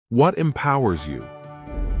What empowers you?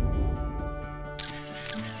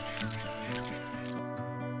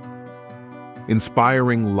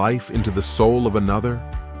 Inspiring life into the soul of another?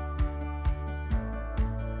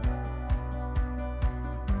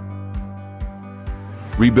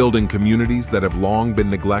 Rebuilding communities that have long been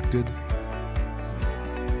neglected?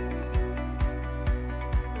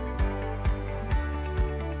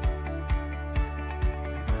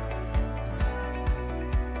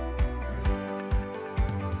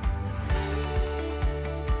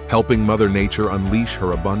 Helping Mother Nature unleash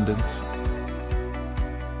her abundance?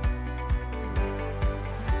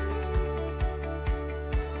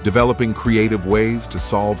 Developing creative ways to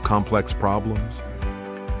solve complex problems?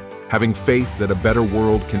 Having faith that a better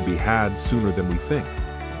world can be had sooner than we think?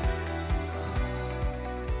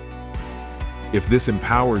 If this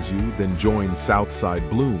empowers you, then join Southside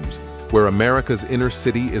Blooms, where America's inner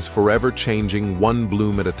city is forever changing one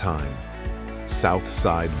bloom at a time.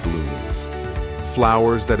 Southside Blooms.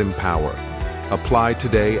 Flowers that empower. Apply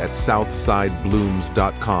today at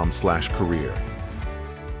southsideblooms.com/career.